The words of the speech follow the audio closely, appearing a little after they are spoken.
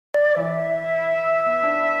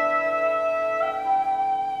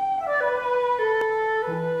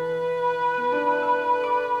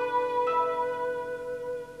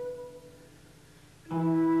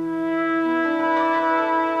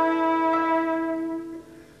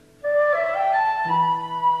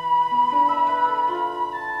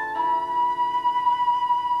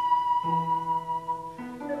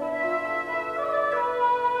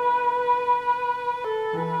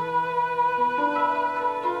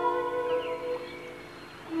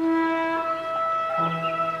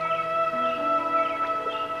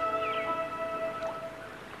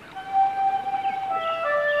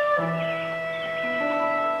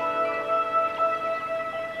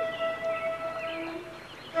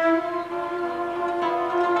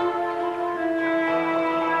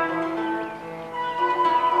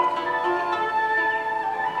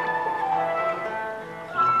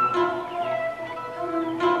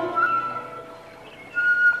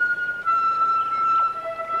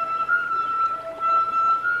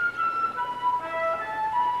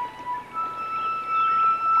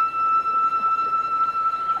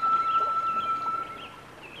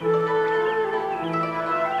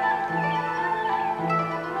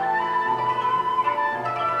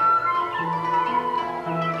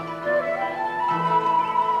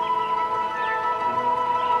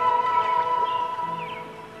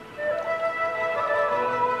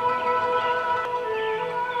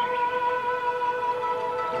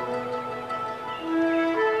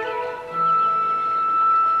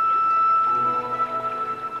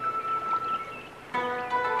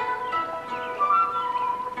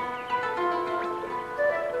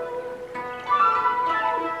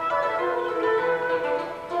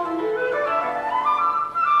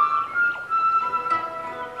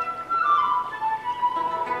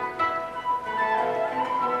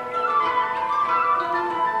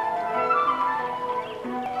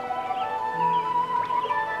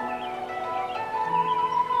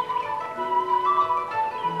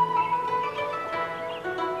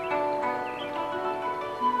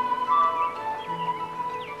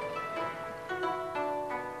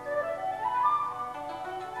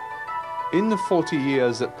In the 40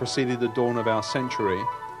 years that preceded the dawn of our century,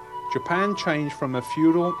 Japan changed from a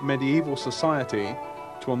feudal medieval society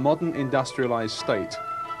to a modern industrialized state.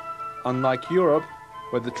 Unlike Europe,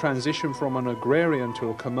 where the transition from an agrarian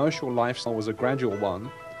to a commercial lifestyle was a gradual one,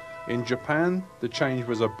 in Japan the change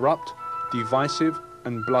was abrupt, divisive,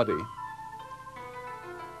 and bloody.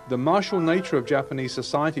 The martial nature of Japanese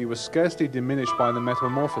society was scarcely diminished by the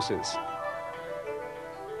metamorphosis.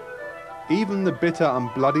 Even the bitter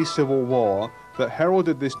and bloody civil war that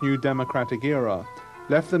heralded this new democratic era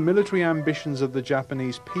left the military ambitions of the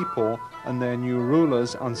Japanese people and their new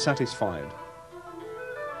rulers unsatisfied.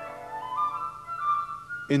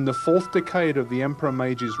 In the fourth decade of the Emperor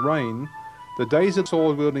Meiji's reign, the days of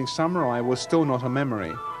sword-wielding samurai were still not a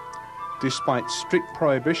memory. Despite strict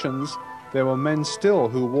prohibitions, there were men still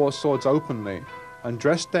who wore swords openly and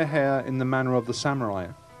dressed their hair in the manner of the samurai.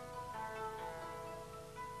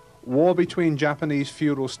 War between Japanese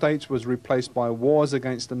feudal states was replaced by wars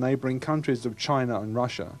against the neighboring countries of China and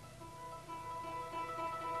Russia.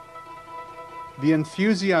 The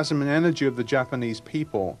enthusiasm and energy of the Japanese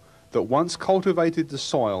people that once cultivated the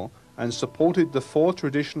soil and supported the four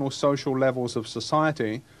traditional social levels of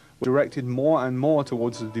society were directed more and more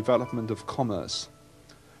towards the development of commerce.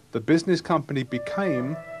 The business company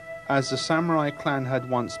became, as the samurai clan had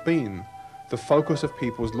once been, the focus of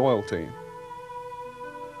people's loyalty.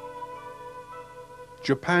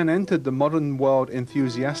 Japan entered the modern world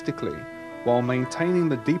enthusiastically while maintaining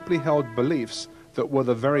the deeply held beliefs that were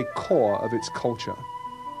the very core of its culture.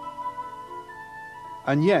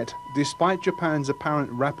 And yet, despite Japan's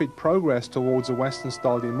apparent rapid progress towards a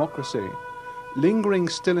Western-style democracy, lingering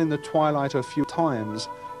still in the twilight of feudal times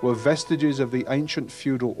were vestiges of the ancient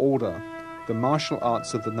feudal order, the martial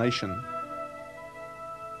arts of the nation.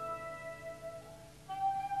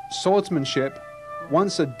 Swordsmanship,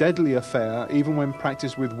 once a deadly affair even when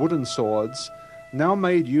practiced with wooden swords, now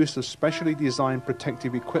made use of specially designed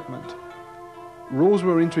protective equipment. Rules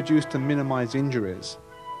were introduced to minimize injuries.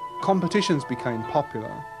 Competitions became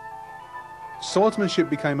popular. Swordsmanship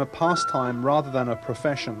became a pastime rather than a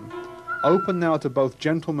profession, open now to both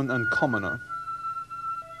gentleman and commoner.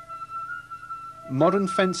 Modern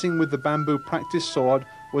fencing with the bamboo practice sword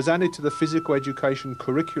was added to the physical education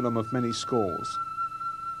curriculum of many schools.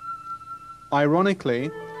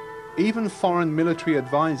 Ironically, even foreign military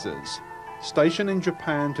advisors, stationed in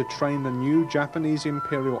Japan to train the new Japanese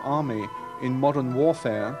Imperial Army in modern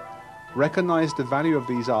warfare, recognized the value of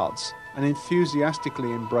these arts and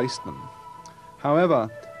enthusiastically embraced them. However,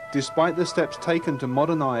 despite the steps taken to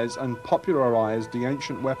modernize and popularize the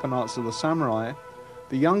ancient weapon arts of the samurai,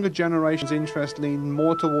 the younger generation's interest leaned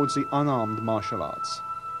more towards the unarmed martial arts.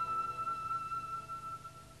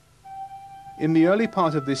 In the early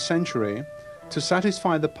part of this century, to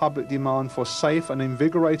satisfy the public demand for safe and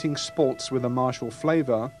invigorating sports with a martial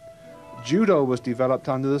flavor, judo was developed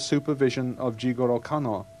under the supervision of Jigoro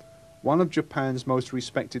Kano, one of Japan's most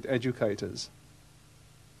respected educators.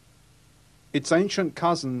 Its ancient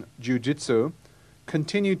cousin, jiu-jitsu,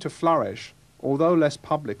 continued to flourish, although less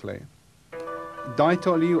publicly.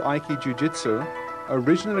 Daito-ryu Aiki Jiu-Jitsu,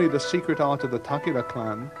 originally the secret art of the Takeda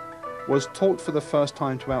clan, was taught for the first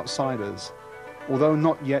time to outsiders, although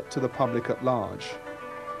not yet to the public at large.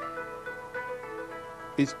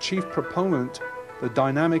 Its chief proponent, the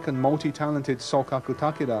dynamic and multi-talented Sokaku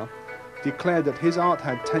Takeda, declared that his art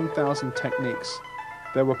had 10,000 techniques.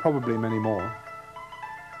 There were probably many more.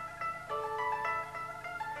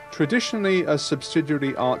 Traditionally a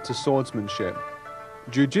subsidiary art to swordsmanship,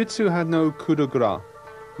 jiu-jitsu had no coup de grace,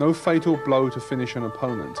 no fatal blow to finish an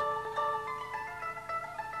opponent.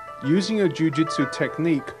 Using a jiu-jitsu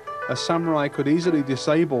technique, a samurai could easily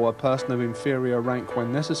disable a person of inferior rank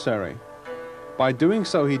when necessary. By doing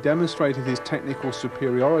so, he demonstrated his technical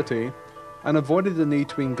superiority and avoided the need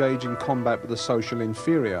to engage in combat with a social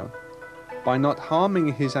inferior. By not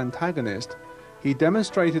harming his antagonist, he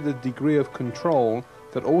demonstrated a degree of control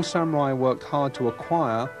that all samurai worked hard to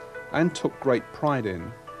acquire and took great pride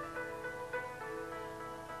in.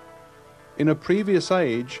 In a previous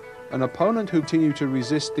age, an opponent who continued to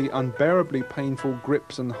resist the unbearably painful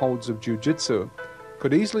grips and holds of jiu-jitsu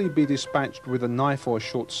could easily be dispatched with a knife or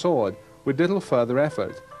short sword with little further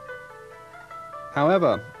effort.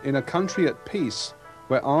 However, in a country at peace,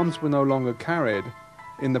 where arms were no longer carried,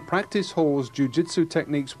 in the practice halls, jiu-jitsu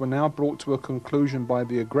techniques were now brought to a conclusion by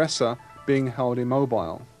the aggressor being held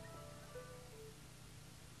immobile.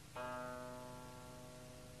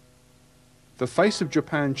 The face of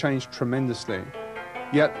Japan changed tremendously,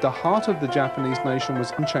 yet the heart of the Japanese nation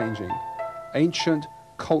was unchanging, ancient,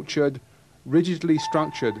 cultured, rigidly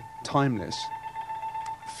structured, timeless.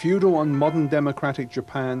 Feudal and modern democratic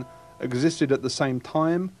Japan existed at the same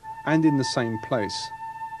time and in the same place.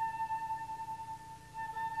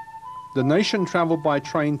 The nation travelled by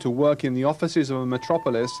train to work in the offices of a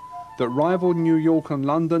metropolis that rivaled New York and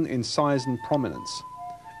London in size and prominence.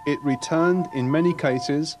 It returned, in many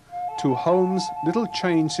cases, to homes little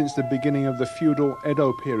changed since the beginning of the feudal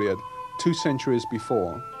Edo period, 2 centuries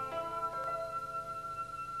before.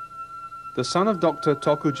 The son of Dr.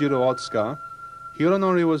 Tokujiro Otsuka,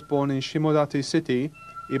 Hironori was born in Shimodate City,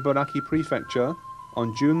 Ibaraki Prefecture,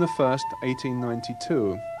 on June 1,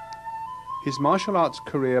 1892. His martial arts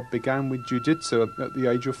career began with jiu-jitsu at the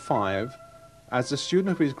age of 5 as a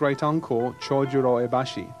student of his great-uncle Chojuro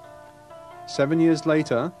Ebashi. 7 years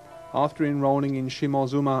later, after enrolling in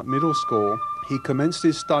Shimozuma Middle School, he commenced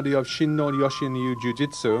his study of Shinno Yoshin-ryu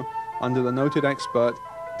Jiu-Jitsu under the noted expert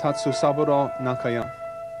Tatsusaburo Nakaya.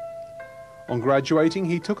 On graduating,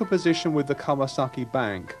 he took a position with the Kawasaki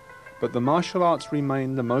Bank, but the martial arts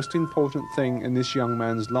remained the most important thing in this young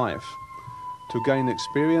man's life. To gain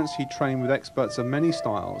experience, he trained with experts of many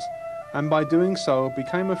styles, and by doing so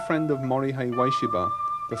became a friend of Morihei Ueshiba,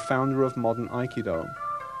 the founder of modern Aikido.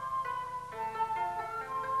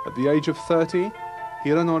 At the age of 30,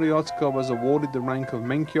 Hironori Otsuka was awarded the rank of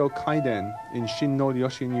Menkyo Kaiden in Shinno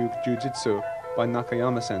Yoshin-ryu Jiu-Jitsu by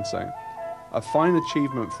Nakayama Sensei, a fine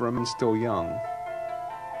achievement for a man still young.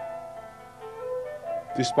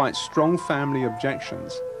 Despite strong family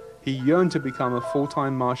objections, he yearned to become a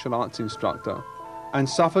full-time martial arts instructor and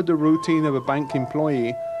suffered the routine of a bank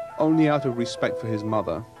employee only out of respect for his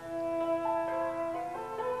mother.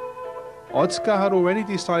 Otsuka had already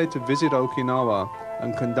decided to visit Okinawa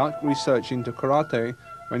and conduct research into karate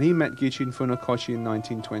when he met Gichin Funakoshi in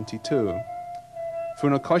 1922.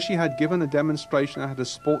 Funakoshi had given a demonstration at a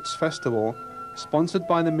sports festival sponsored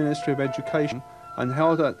by the Ministry of Education and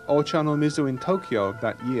held at Ochanomizu in Tokyo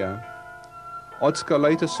that year. Otsuka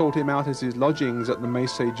later sought him out as his lodgings at the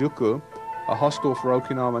Meisei Juku, a hostel for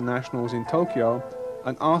Okinawa nationals in Tokyo,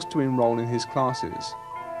 and asked to enroll in his classes.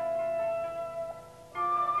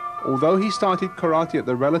 Although he started karate at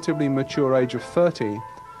the relatively mature age of 30,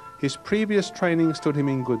 his previous training stood him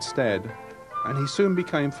in good stead, and he soon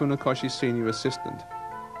became Funakoshi's senior assistant.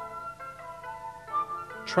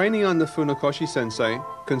 Training under Funakoshi sensei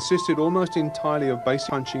consisted almost entirely of basic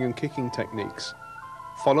punching and kicking techniques,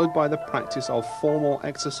 followed by the practice of formal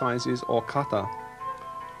exercises or kata.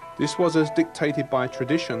 This was as dictated by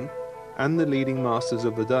tradition and the leading masters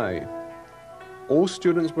of the day. All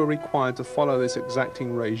students were required to follow this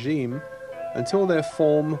exacting regime until their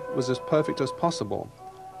form was as perfect as possible,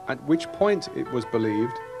 at which point, it was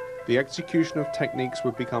believed, the execution of techniques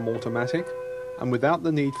would become automatic and without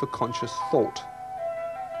the need for conscious thought.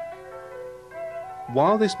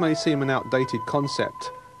 While this may seem an outdated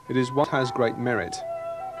concept, it is one that has great merit.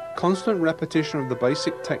 Constant repetition of the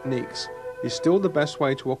basic techniques is still the best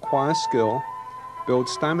way to acquire skill, build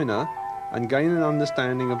stamina, and gain an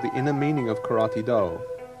understanding of the inner meaning of Karate-Do.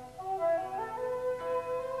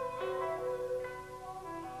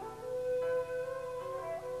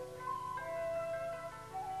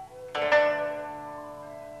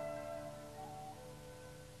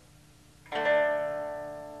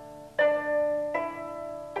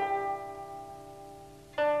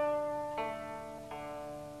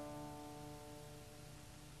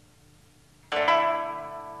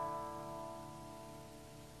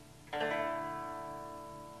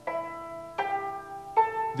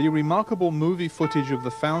 The remarkable movie footage of the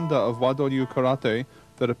founder of Wado Ryu Karate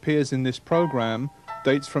that appears in this program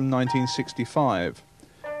dates from 1965.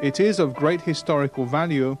 It is of great historical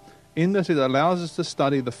value in that it allows us to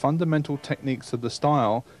study the fundamental techniques of the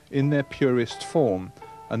style in their purest form,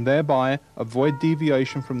 and thereby avoid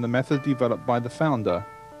deviation from the method developed by the founder.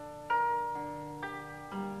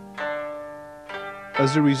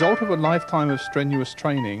 As a result of a lifetime of strenuous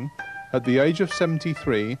training, at the age of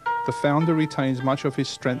 73, the founder retains much of his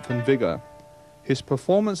strength and vigor. His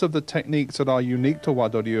performance of the techniques that are unique to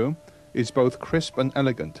Wado Ryu is both crisp and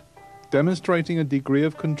elegant, demonstrating a degree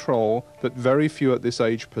of control that very few at this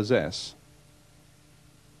age possess.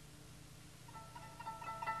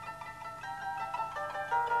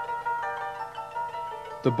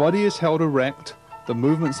 The body is held erect, the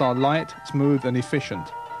movements are light, smooth and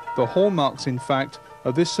efficient, the hallmarks, in fact,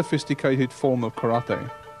 of this sophisticated form of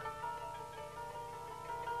karate.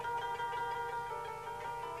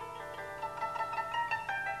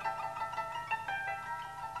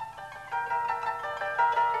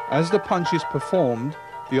 As the punch is performed,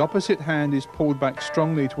 the opposite hand is pulled back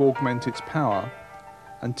strongly to augment its power.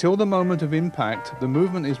 Until the moment of impact, the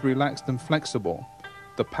movement is relaxed and flexible,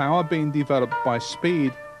 the power being developed by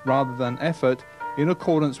speed rather than effort in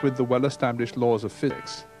accordance with the well-established laws of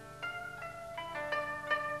physics.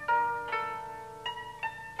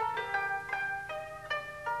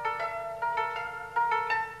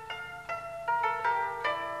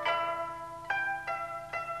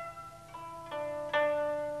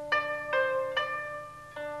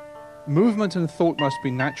 Movement and thought must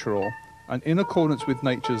be natural and in accordance with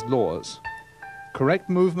nature's laws. Correct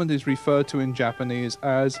movement is referred to in Japanese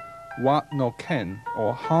as wa no ken,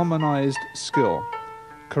 or harmonized skill.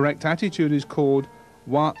 Correct attitude is called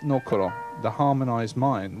wa no koro, the harmonized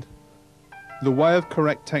mind. The way of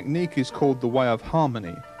correct technique is called the way of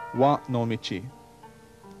harmony, wa no michi.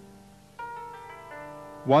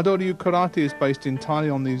 Wado Ryu karate is based entirely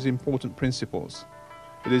on these important principles.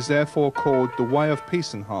 It is therefore called the way of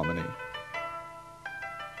peace and harmony.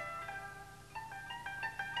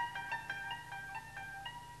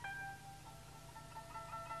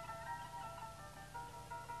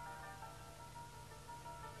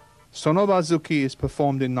 Sonobazuki is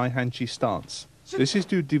performed in Naihanchi stance. This is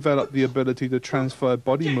to develop the ability to transfer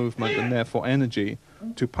body movement and therefore energy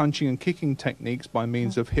to punching and kicking techniques by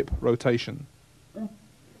means of hip rotation.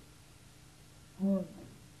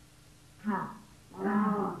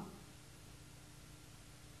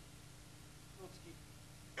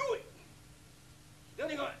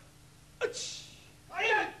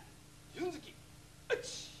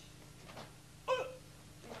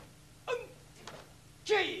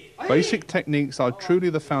 Basic techniques are truly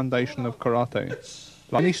the foundation of karate.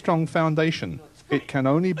 Like any strong foundation, it can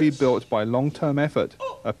only be built by long-term effort,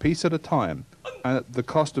 a piece at a time, and at the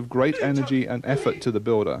cost of great energy and effort to the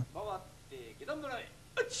builder.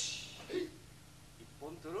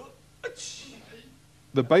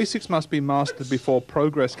 The basics must be mastered before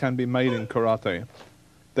progress can be made in karate.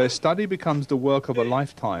 Their study becomes the work of a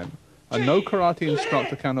lifetime, and no karate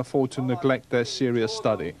instructor can afford to neglect their serious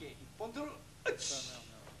study.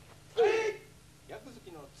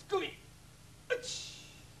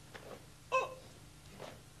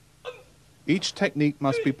 Each technique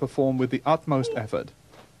must be performed with the utmost effort.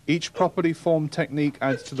 Each properly formed technique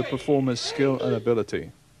adds to the performer's skill and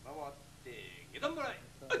ability.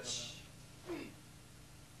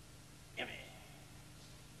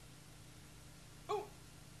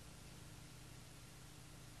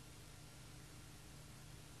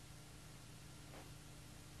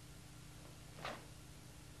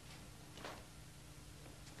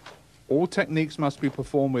 All techniques must be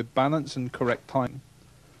performed with balance and correct time.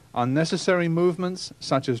 Unnecessary movements,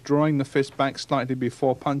 such as drawing the fist back slightly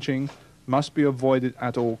before punching, must be avoided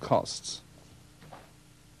at all costs.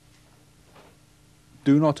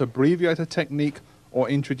 Do not abbreviate a technique or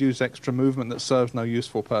introduce extra movement that serves no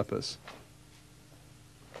useful purpose.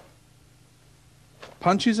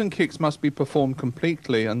 Punches and kicks must be performed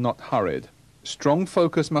completely and not hurried. Strong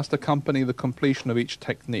focus must accompany the completion of each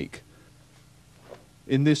technique.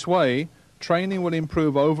 In this way, training will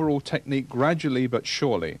improve overall technique gradually but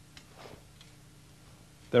surely.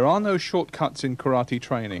 There are no shortcuts in karate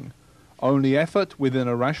training. Only effort within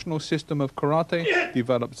a rational system of karate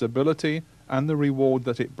develops ability and the reward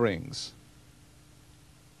that it brings.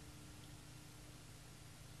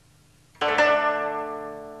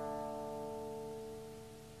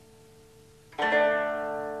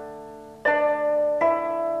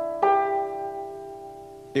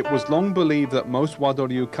 It was long believed that most Wado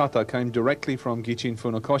Ryu kata came directly from Gichin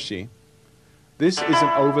Funakoshi. This is an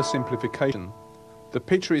oversimplification. The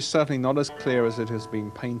picture is certainly not as clear as it has been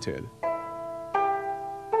painted.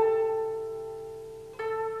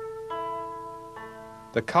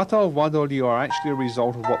 The kata of Wado Ryu are actually a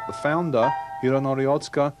result of what the founder, Hironori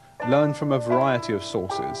Otsuka, learned from a variety of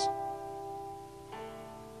sources.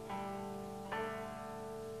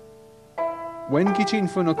 When Gichin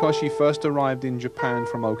Funakoshi first arrived in Japan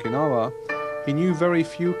from Okinawa, he knew very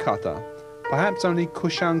few kata, perhaps only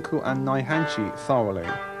Kushanku and Naihanchi thoroughly.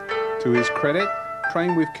 To his credit,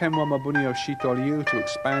 trained with Kenwa Mabuni of Shito Ryu to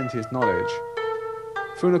expand his knowledge.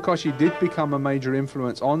 Funakoshi did become a major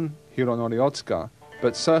influence on Hironori Otsuka,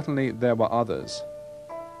 but certainly there were others.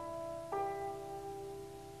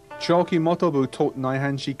 Choki Motobu taught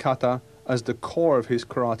Naihanchi kata as the core of his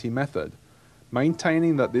karate method,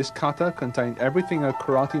 maintaining that this kata contained everything a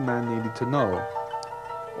karate man needed to know.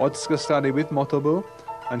 Otsuka studied with Motobu,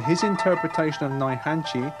 and his interpretation of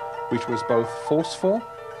Naihanchi, which was both forceful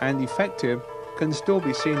and effective, can still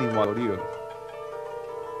be seen in Wado Ryu.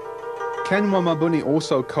 Kenwa Mabuni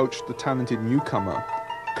also coached the talented newcomer,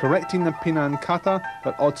 correcting the Pinan kata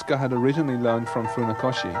that Otsuka had originally learned from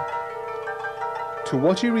Funakoshi. To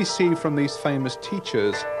what he received from these famous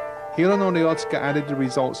teachers, Hironori Otsuka added the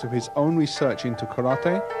results of his own research into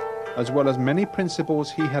karate, as well as many principles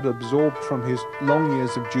he had absorbed from his long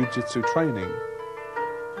years of jujitsu training.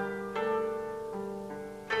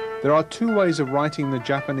 There are two ways of writing the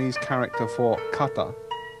Japanese character for kata.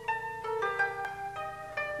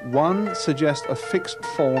 One suggests a fixed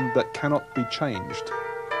form that cannot be changed.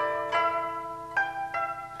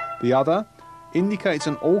 The other indicates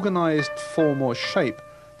an organized form or shape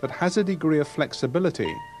that has a degree of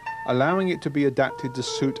flexibility, allowing it to be adapted to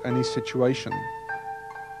suit any situation.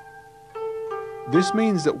 This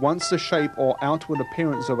means that once the shape or outward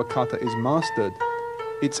appearance of a kata is mastered,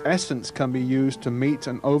 its essence can be used to meet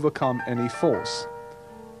and overcome any force.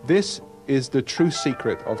 This is the true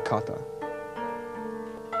secret of kata.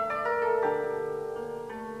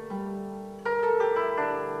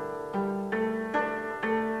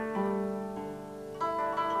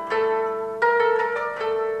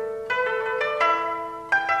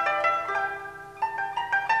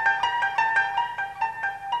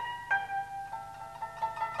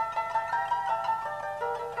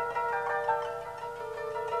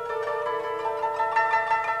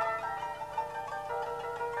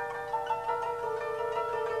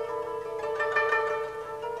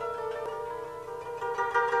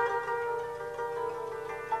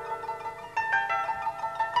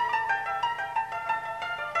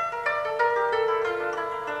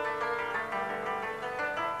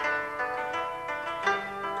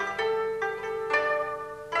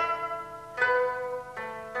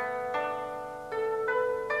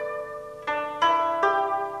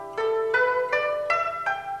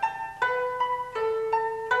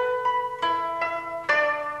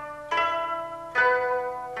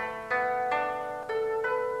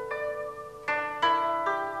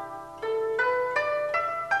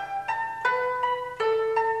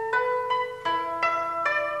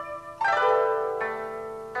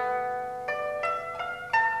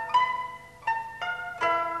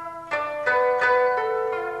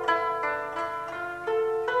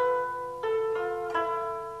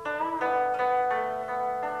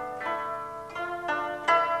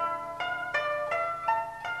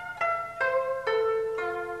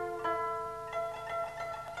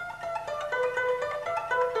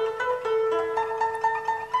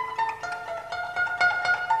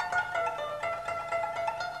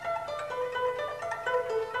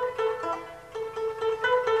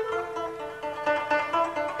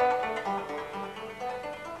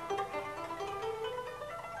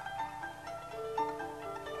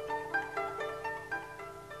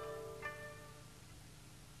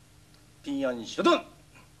 핀연 쇼돈!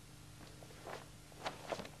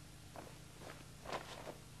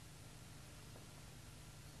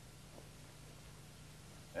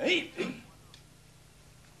 에이!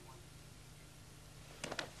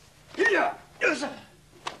 일야! 여기서!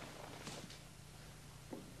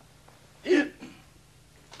 일!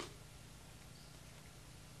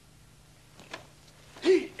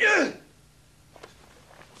 일!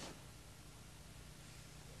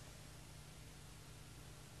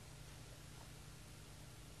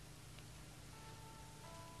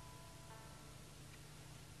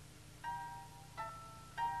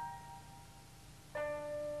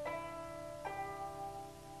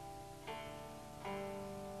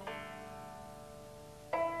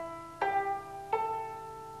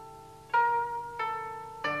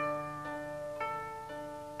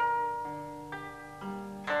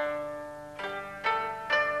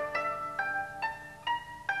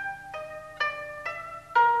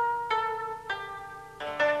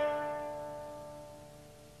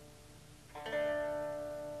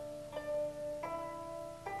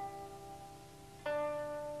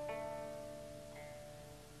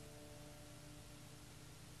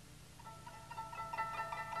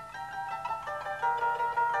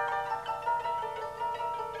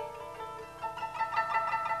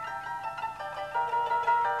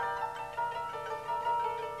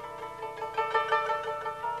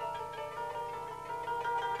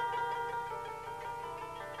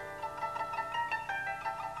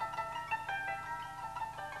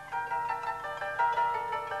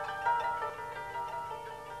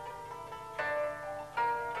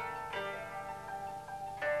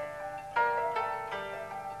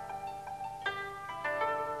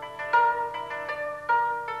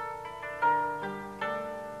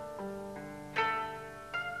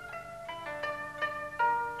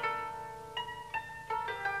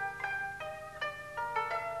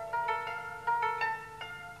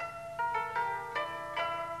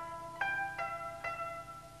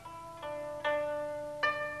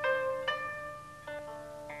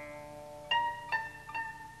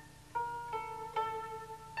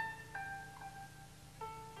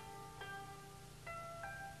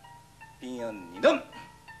 핀연 이동!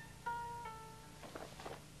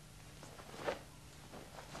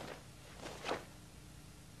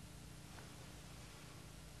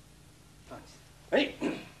 에이!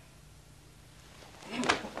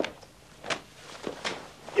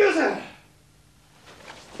 여기서!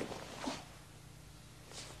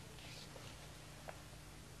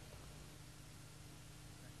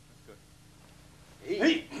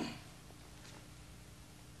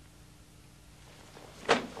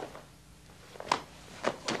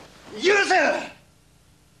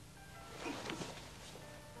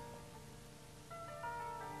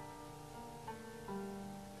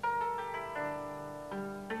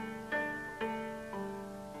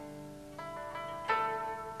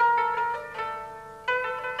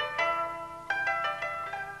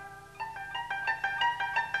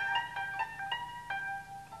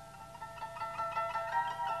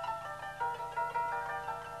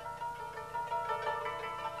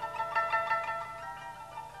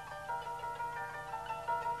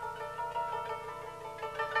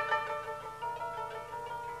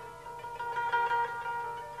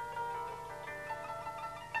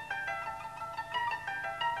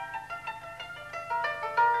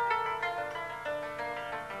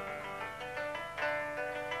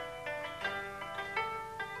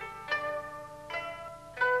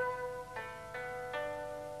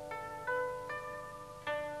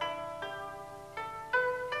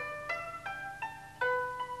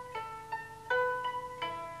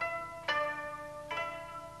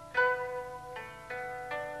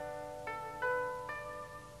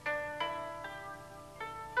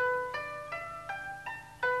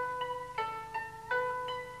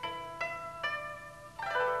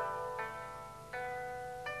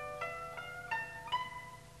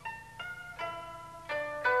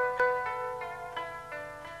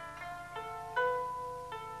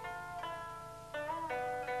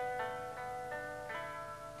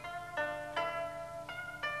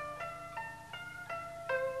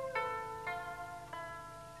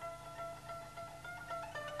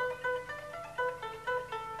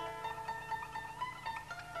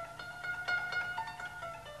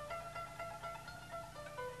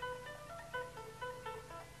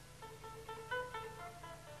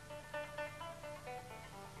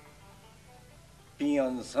 平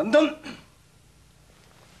安三段。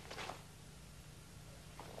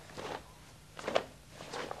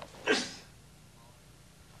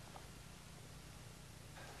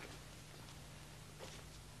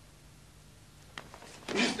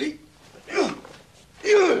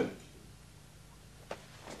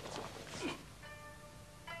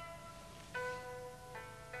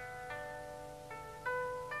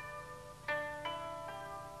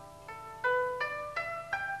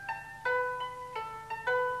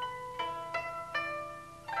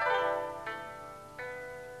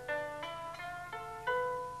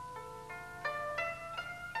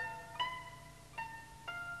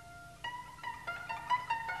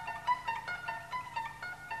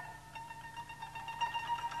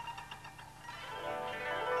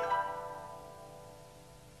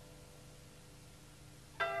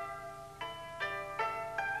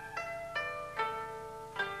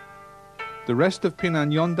The rest of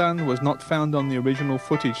Pinan Yondan was not found on the original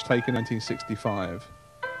footage taken in 1965.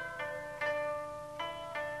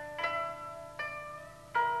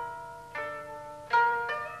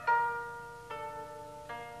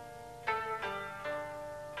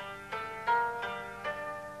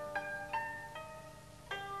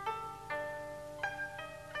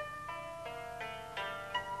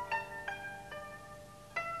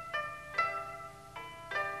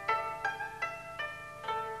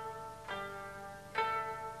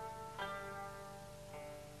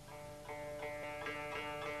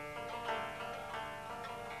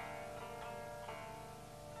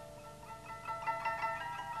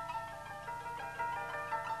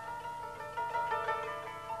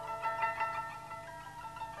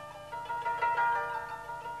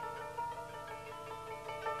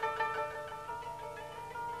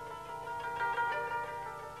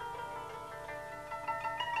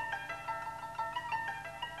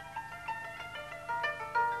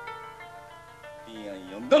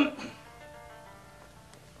 Done.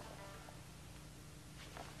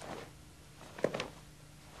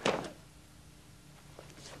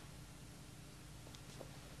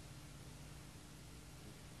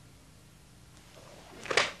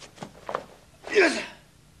 Yes.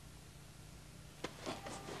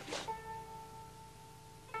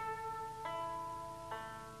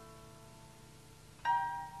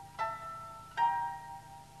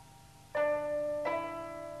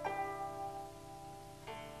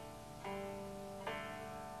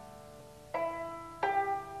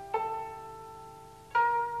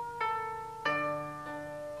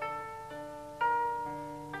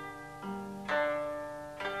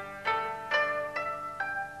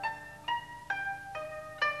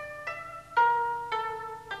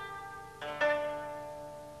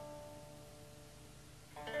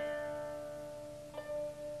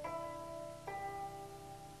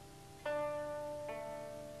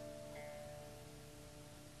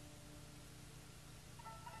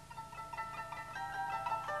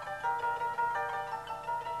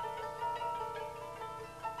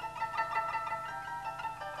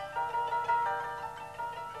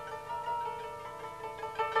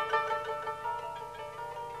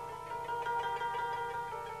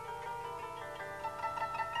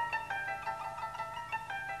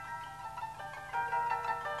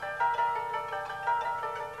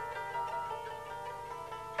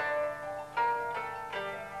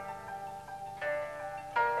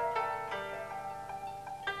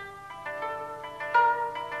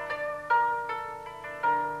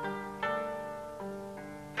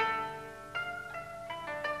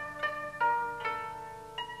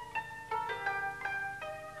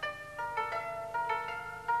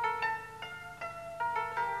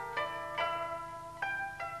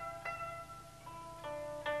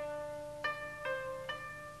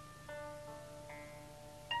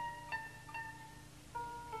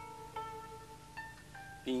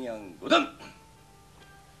 Pinyan Godan.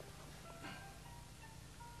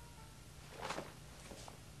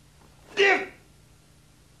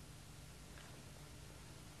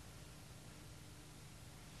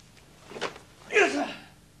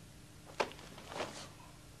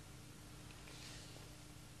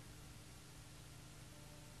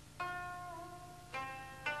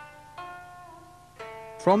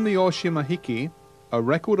 From the Oshima Hiki, a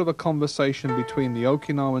record of a conversation between the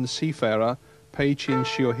Okinawan seafarer Peichin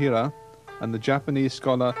Shiohira and the Japanese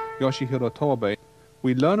scholar Yoshihiro Tobe,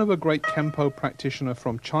 we learn of a great Kempo practitioner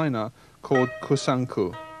from China called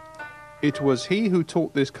Kusanku. It was he who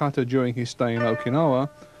taught this kata during his stay in Okinawa,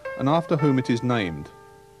 and after whom it is named.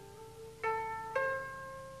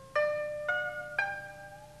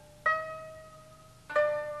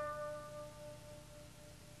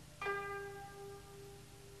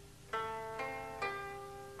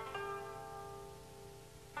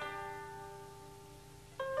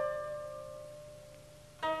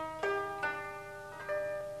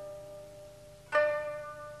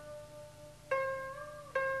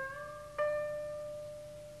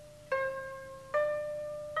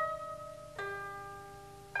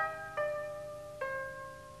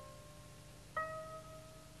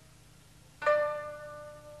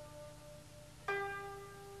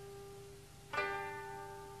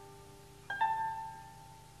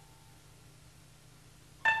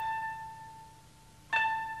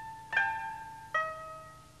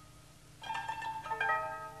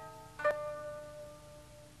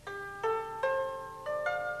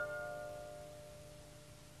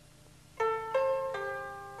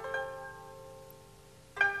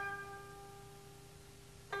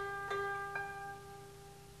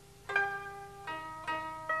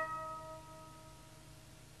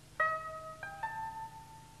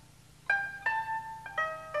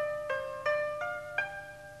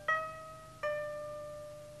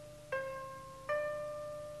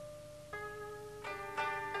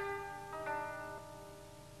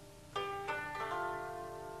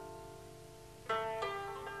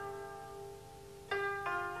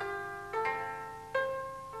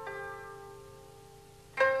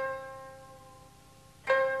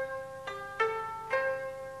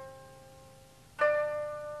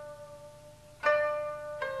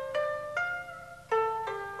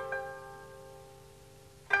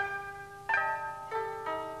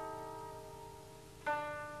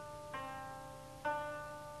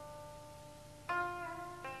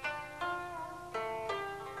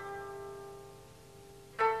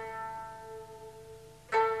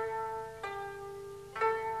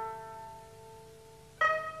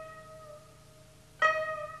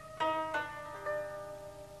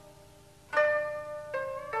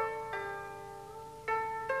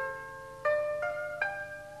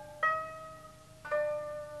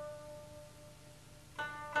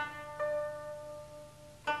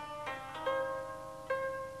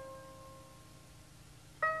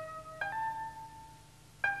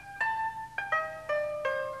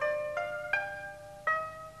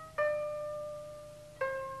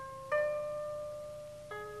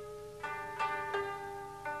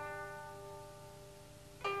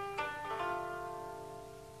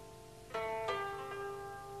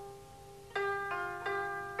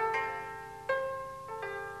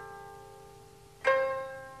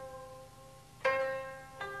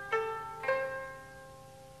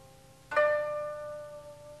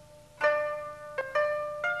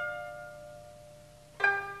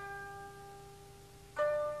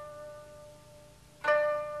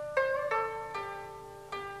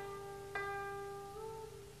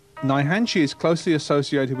 Naihanchi is closely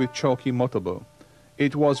associated with Choki Motobu.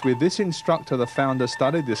 It was with this instructor the founder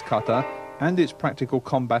studied this kata and its practical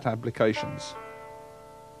combat applications.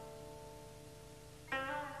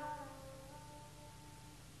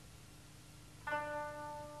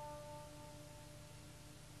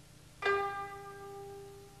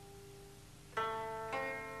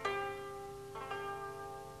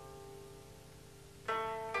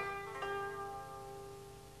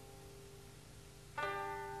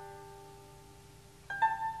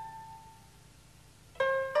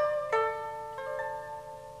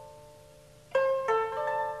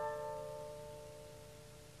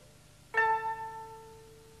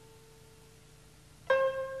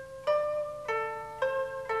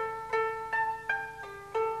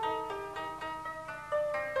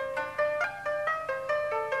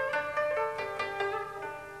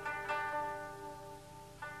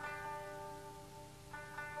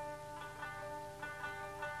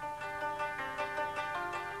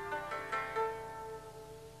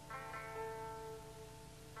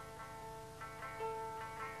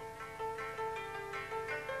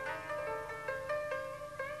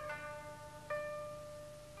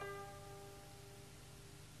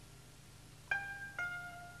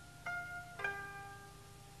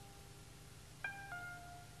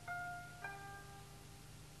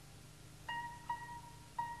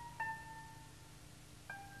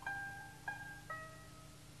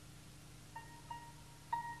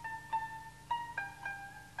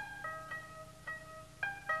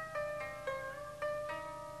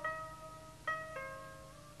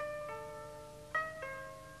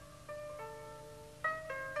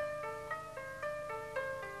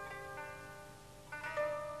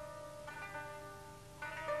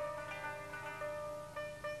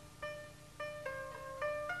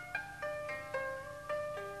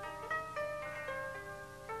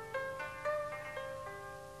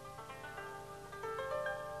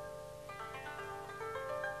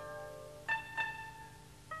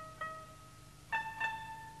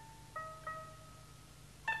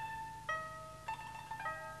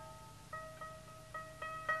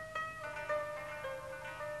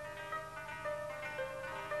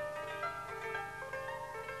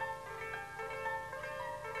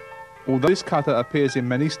 Although this kata appears in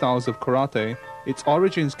many styles of karate, its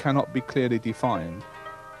origins cannot be clearly defined.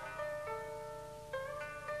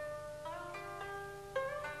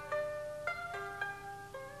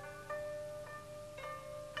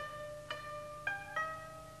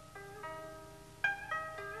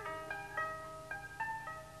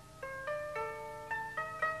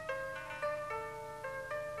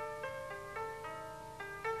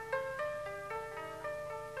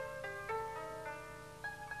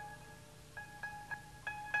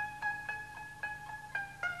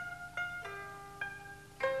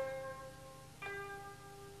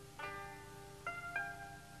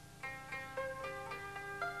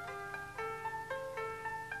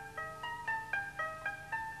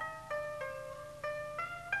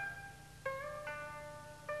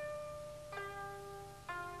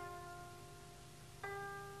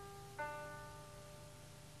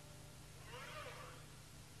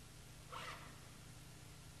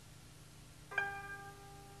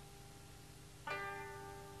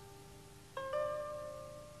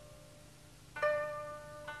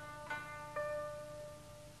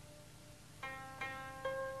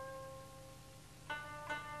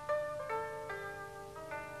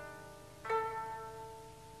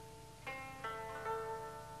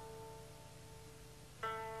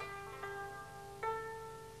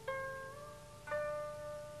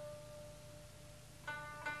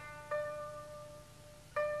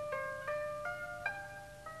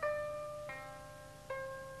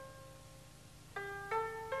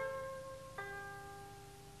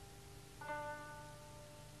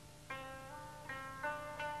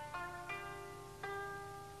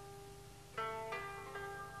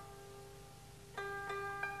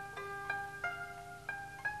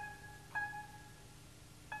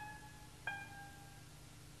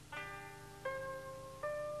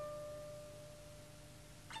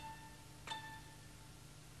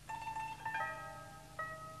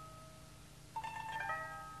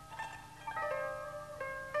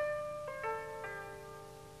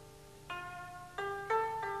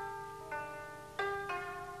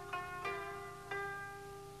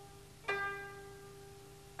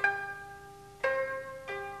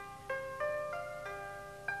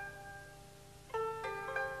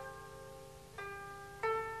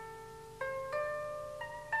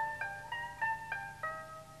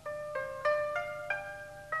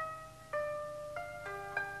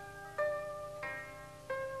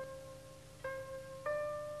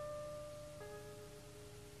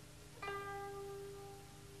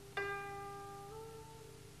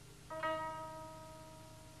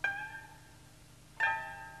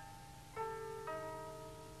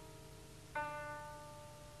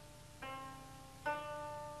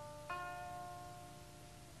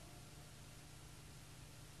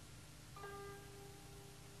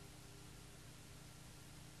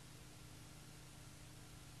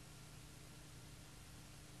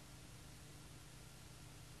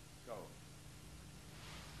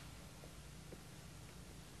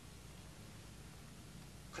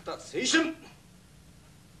 肩青春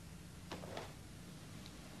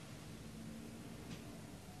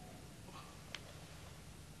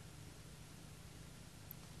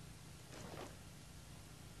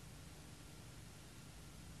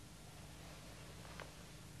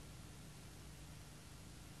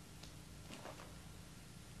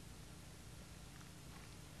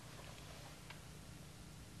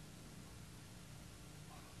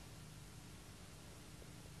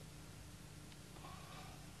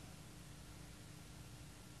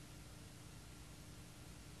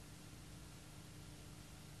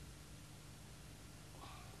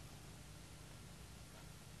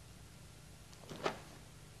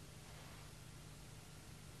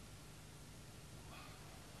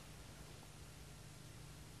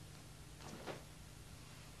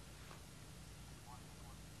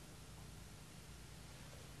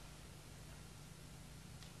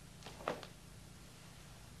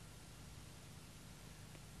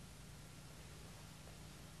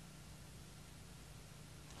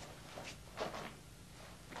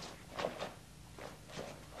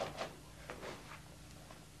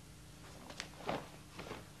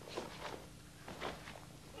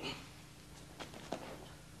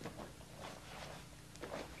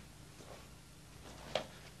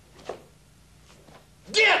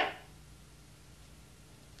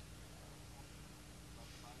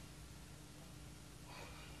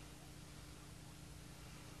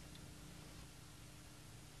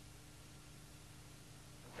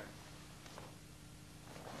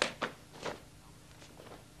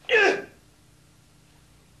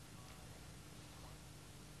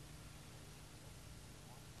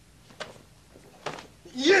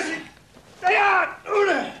Yes! There!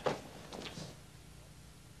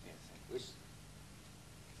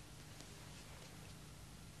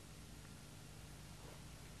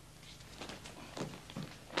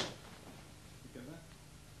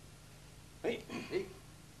 Hey! Hey!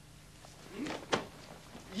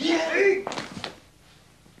 Yeah!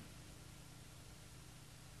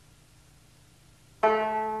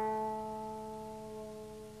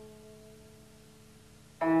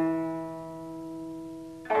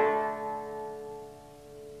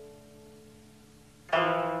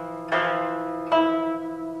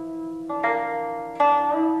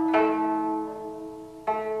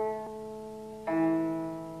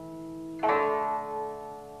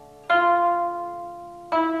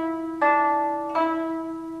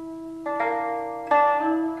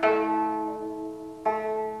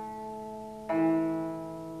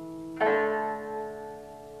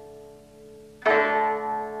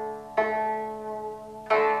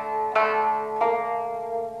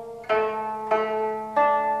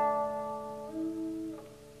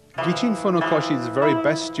 Gichin Funakoshi's very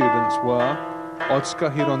best students were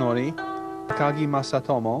Otsuka Hironori, Takagi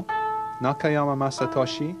Masatomo, Nakayama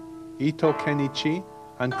Masatoshi, Ito Kenichi,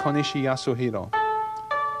 and Konishi Yasuhiro.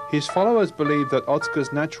 His followers believed that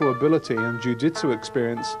Otsuka's natural ability and jiu-jitsu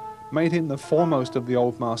experience made him the foremost of the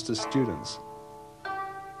old master's students.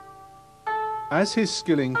 As his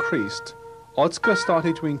skill increased, Otsuka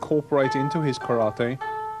started to incorporate into his karate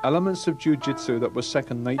elements of jiu-jitsu that were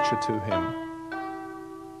second nature to him.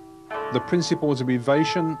 The principles of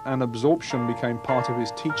evasion and absorption became part of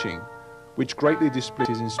his teaching, which greatly displeased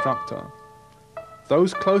his instructor.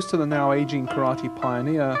 Those close to the now aging karate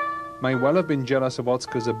pioneer may well have been jealous of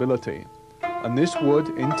Otsuka's ability, and this would,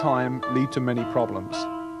 in time, lead to many problems.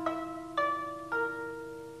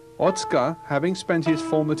 Otsuka, having spent his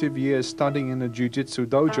formative years studying in a jiu-jitsu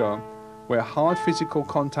dojo, where hard physical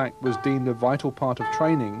contact was deemed a vital part of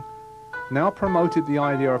training, now promoted the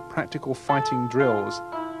idea of practical fighting drills,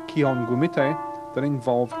 Kihon Gumite, that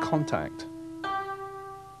involved contact.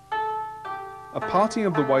 A parting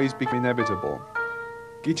of the ways became inevitable.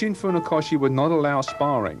 Gichin Funakoshi would not allow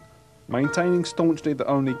sparring, maintaining staunchly that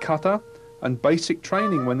only kata and basic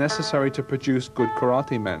training were necessary to produce good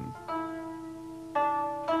karate men.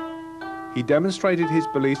 He demonstrated his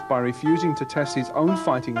beliefs by refusing to test his own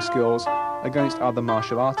fighting skills against other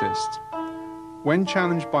martial artists. When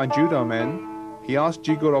challenged by judo men, he asked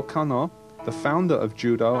Jigoro Kano, the founder of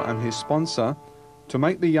judo and his sponsor, to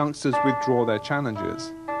make the youngsters withdraw their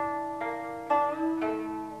challenges.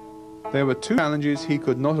 There were two challenges he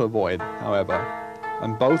could not avoid, however,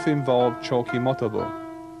 and both involved Choki Motobu.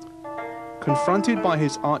 Confronted by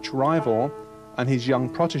his arch-rival and his young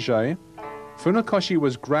protege, Funakoshi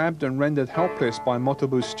was grabbed and rendered helpless by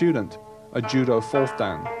Motobu's student, a judo fourth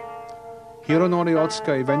dan. Hironori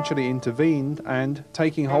Otsuka eventually intervened and,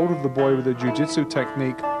 taking hold of the boy with a jiu-jitsu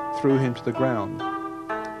technique, threw him to the ground.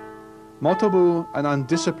 Motobu, an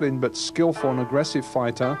undisciplined but skillful and aggressive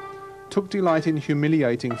fighter, took delight in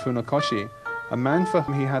humiliating Funakoshi a man for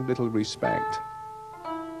whom he had little respect.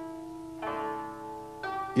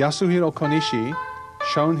 Yasuhiro Konishi,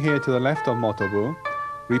 shown here to the left of Motobu,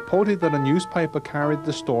 reported that a newspaper carried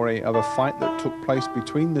the story of a fight that took place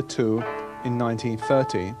between the two in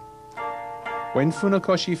 1930. When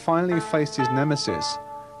Funakoshi finally faced his nemesis,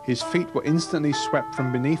 his feet were instantly swept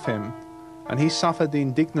from beneath him, and he suffered the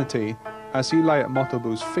indignity, as he lay at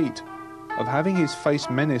Motobu's feet, of having his face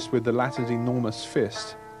menaced with the latter's enormous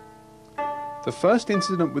fist. The first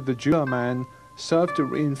incident with the judo man served to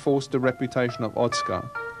reinforce the reputation of Otsuka.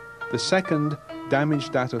 The second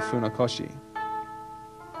damaged that of Funakoshi.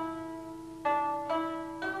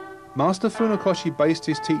 Master Funakoshi based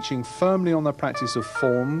his teaching firmly on the practice of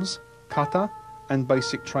forms, kata, and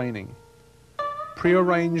basic training.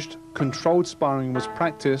 Prearranged, controlled sparring was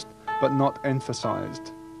practiced but not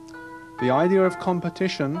emphasized. The idea of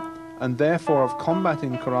competition, and therefore of combat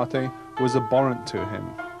in karate, was abhorrent to him.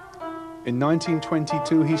 In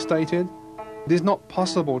 1922 he stated, "It is not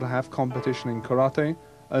possible to have competition in karate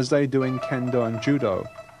as they do in kendo and judo,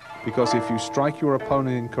 because if you strike your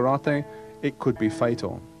opponent in karate, it could be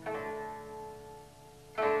fatal."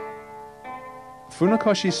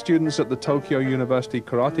 Funakoshi's students at the Tokyo University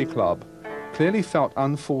Karate Club clearly felt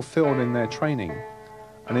unfulfilled in their training,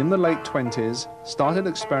 and in the late 20s started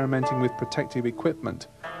experimenting with protective equipment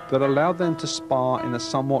that allowed them to spar in a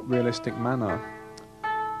somewhat realistic manner.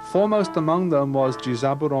 Foremost among them was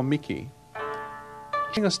Jizaburo Miki.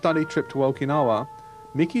 During a study trip to Okinawa,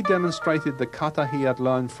 Miki demonstrated the kata he had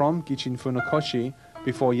learned from Gichin Funakoshi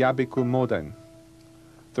before Yabiku Moden,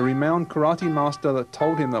 the renowned karate master that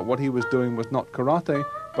told him that what he was doing was not karate,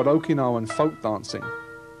 but Okinawan folk dancing.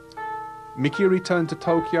 Miki returned to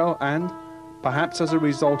Tokyo and, perhaps as a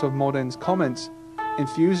result of Moden's comments,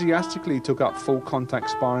 enthusiastically took up full contact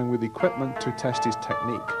sparring with equipment to test his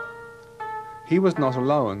technique. He was not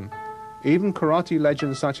alone. Even karate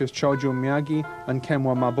legends such as Chojo Miyagi and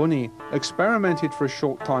Kenwa Mabuni experimented for a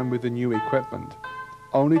short time with the new equipment,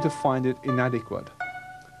 only to find it inadequate.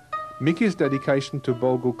 Miki's dedication to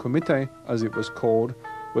Bogu Kumite, as it was called,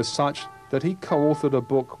 was such that he co-authored a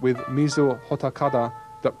book with Mizu Hotakada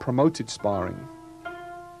that promoted sparring.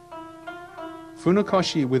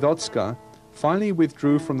 Funakoshi with Otsuka finally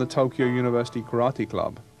withdrew from the Tokyo University Karate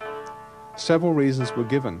Club. Several reasons were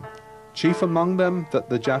given, chief among them that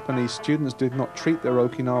the Japanese students did not treat their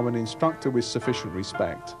Okinawan instructor with sufficient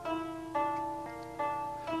respect.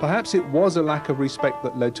 Perhaps it was a lack of respect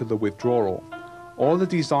that led to the withdrawal, or the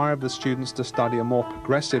desire of the students to study a more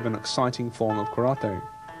progressive and exciting form of karate.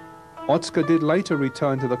 Otsuka did later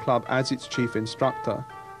return to the club as its chief instructor,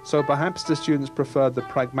 so perhaps the students preferred the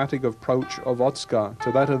pragmatic approach of Otsuka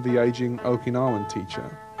to that of the aging Okinawan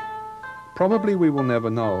teacher. Probably we will never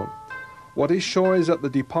know. What is sure is that the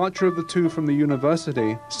departure of the two from the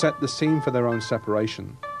university set the scene for their own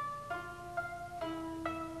separation.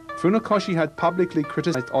 Funakoshi had publicly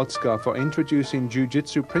criticized Otsuka for introducing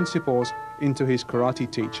jiu-jitsu principles into his karate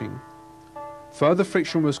teaching. Further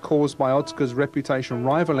friction was caused by Otsuka's reputation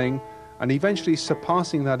rivaling and eventually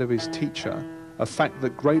surpassing that of his teacher, a fact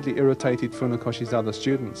that greatly irritated Funakoshi's other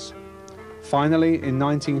students. Finally, in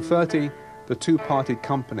 1930, the two parted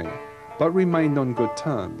company, but remained on good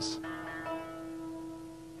terms.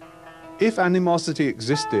 If animosity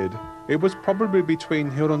existed, it was probably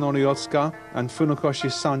between Hironori Otsuka and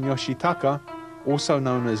Funakoshi's son Yoshitaka, also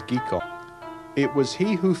known as Giko. It was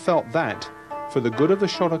he who felt that, for the good of the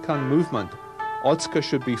Shotokan movement, Otsuka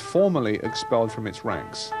should be formally expelled from its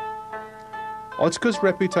ranks. Otsuka's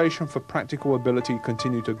reputation for practical ability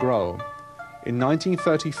continued to grow. In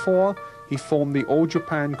 1934, he formed the All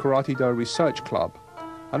Japan Karate Do Research Club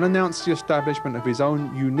and announced the establishment of his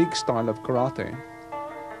own unique style of karate.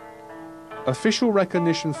 Official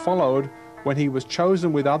recognition followed when he was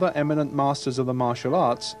chosen with other eminent masters of the martial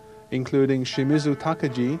arts, including Shimizu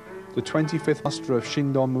Takagi, the 25th master of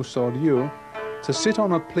Shindo Muso Ryu, to sit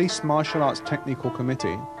on a police martial arts technical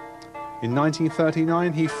committee. In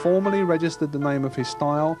 1939, he formally registered the name of his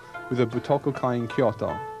style with the Butokukai in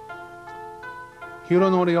Kyoto.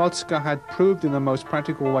 Hironori Otsuka had proved in the most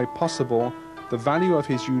practical way possible the value of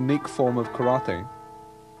his unique form of karate.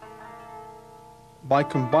 By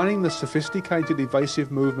combining the sophisticated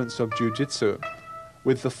evasive movements of jiu-jitsu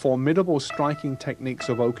with the formidable striking techniques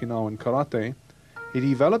of Okinawan karate, he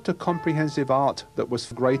developed a comprehensive art that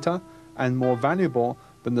was greater and more valuable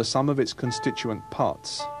than the sum of its constituent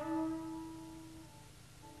parts.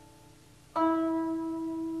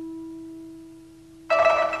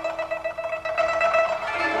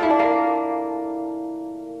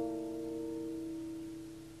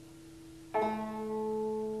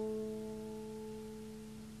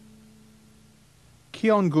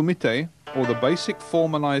 Kion Gumite, or the basic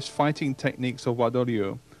formalized fighting techniques of Wado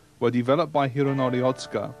Ryu, were developed by Hironori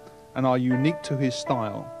Otsuka and are unique to his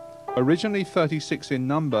style. Originally 36 in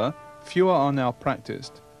number, fewer are now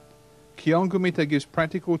practiced. Kyongumita gives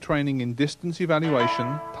practical training in distance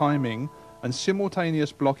evaluation, timing, and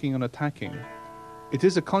simultaneous blocking and attacking. It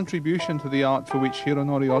is a contribution to the art for which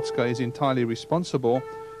Hironori Otsuka is entirely responsible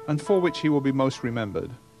and for which he will be most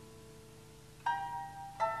remembered.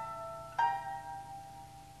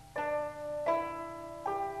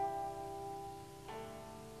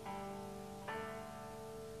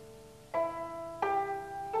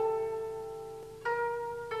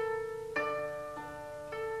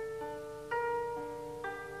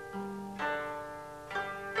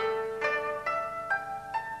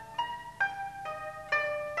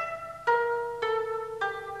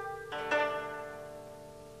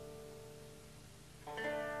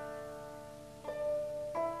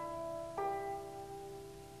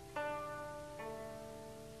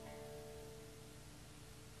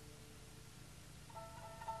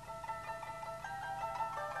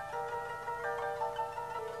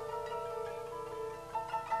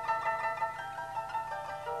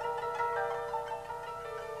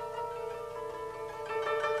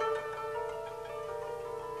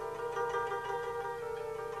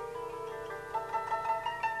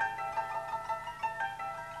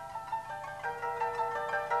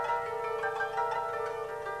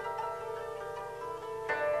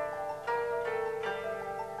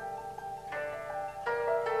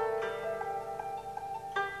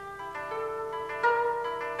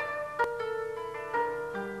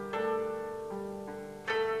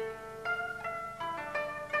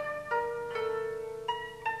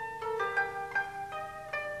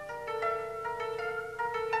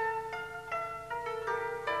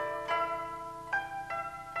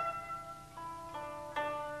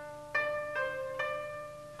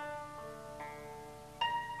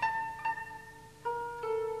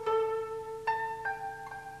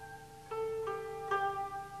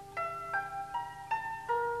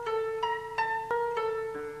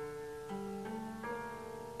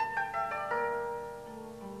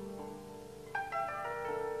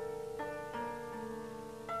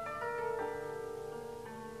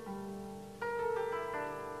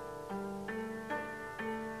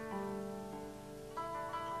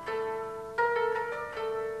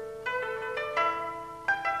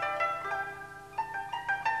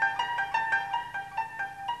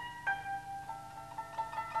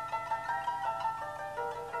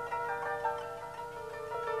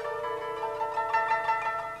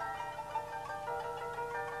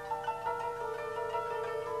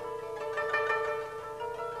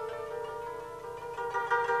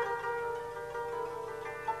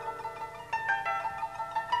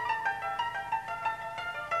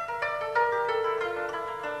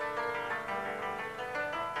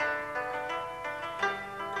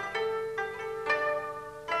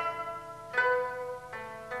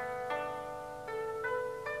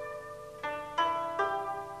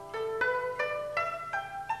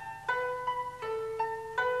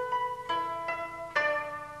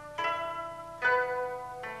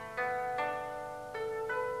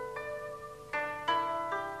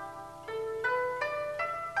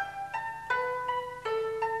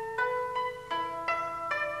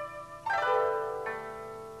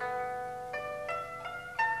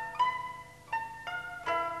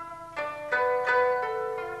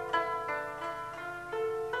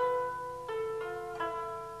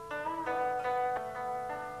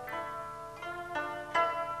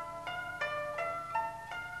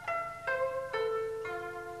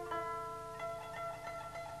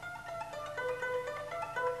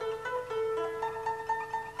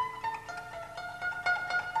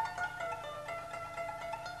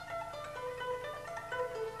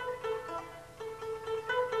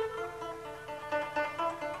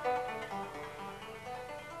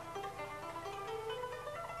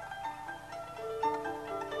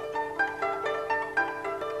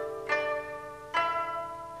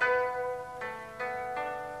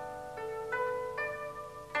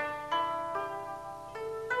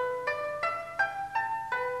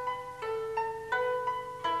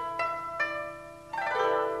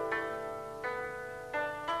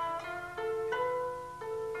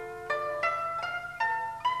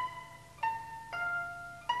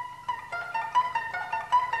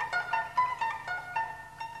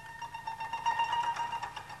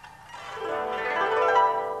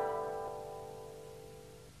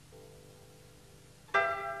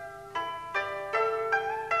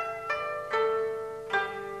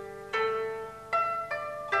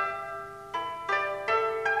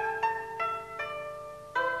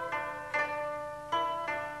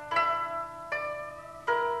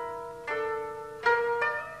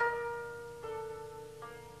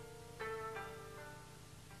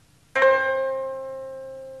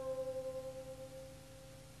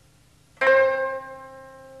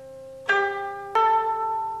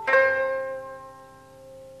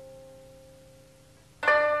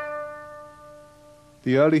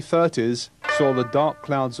 The early 30s saw the dark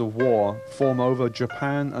clouds of war form over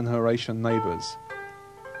Japan and her Asian neighbors.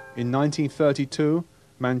 In 1932,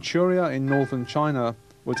 Manchuria in northern China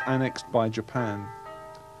was annexed by Japan.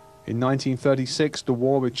 In 1936, the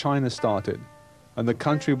war with China started, and the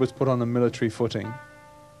country was put on a military footing.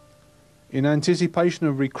 In anticipation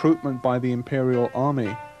of recruitment by the Imperial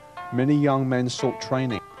Army, many young men sought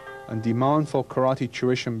training, and demand for karate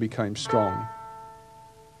tuition became strong.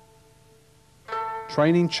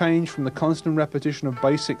 Training changed from the constant repetition of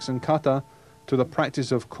basics and kata to the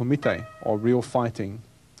practice of kumite, or real fighting.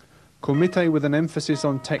 Kumite with an emphasis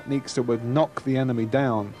on techniques that would knock the enemy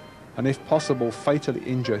down, and if possible, fatally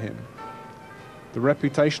injure him. The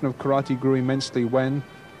reputation of karate grew immensely when,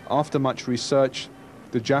 after much research,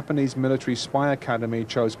 the Japanese military spy academy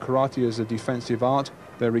chose karate as a defensive art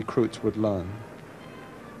their recruits would learn.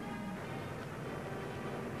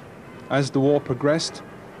 As the war progressed,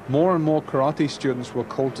 more and more karate students were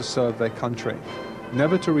called to serve their country,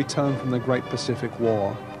 never to return from the Great Pacific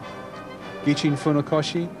War. Gichin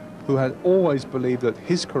Funakoshi, who had always believed that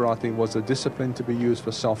his karate was a discipline to be used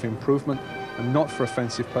for self-improvement and not for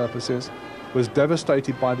offensive purposes, was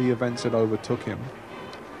devastated by the events that overtook him.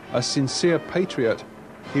 A sincere patriot,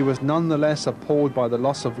 he was nonetheless appalled by the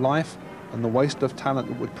loss of life and the waste of talent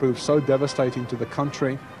that would prove so devastating to the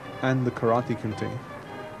country and the karate community.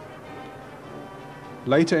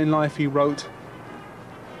 Later in life he wrote,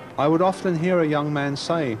 "I would often hear a young man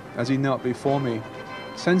say, as he knelt before me,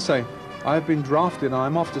 'Sensei, I have been drafted and I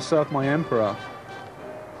am off to serve my emperor.'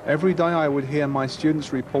 Every day I would hear my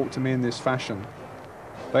students report to me in this fashion.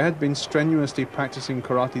 They had been strenuously practicing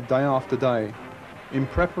karate day after day, in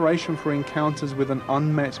preparation for encounters with an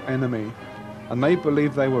unmet enemy, and they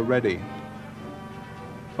believed they were ready.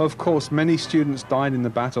 Of course, many students died in the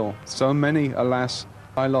battle, so many, alas,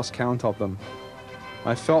 I lost count of them.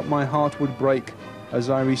 I felt my heart would break as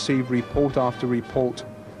I received report after report,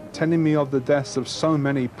 telling me of the deaths of so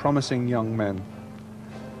many promising young men.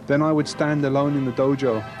 Then I would stand alone in the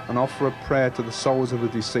dojo and offer a prayer to the souls of the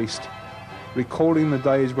deceased, recalling the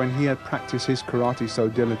days when he had practiced his karate so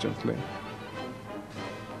diligently.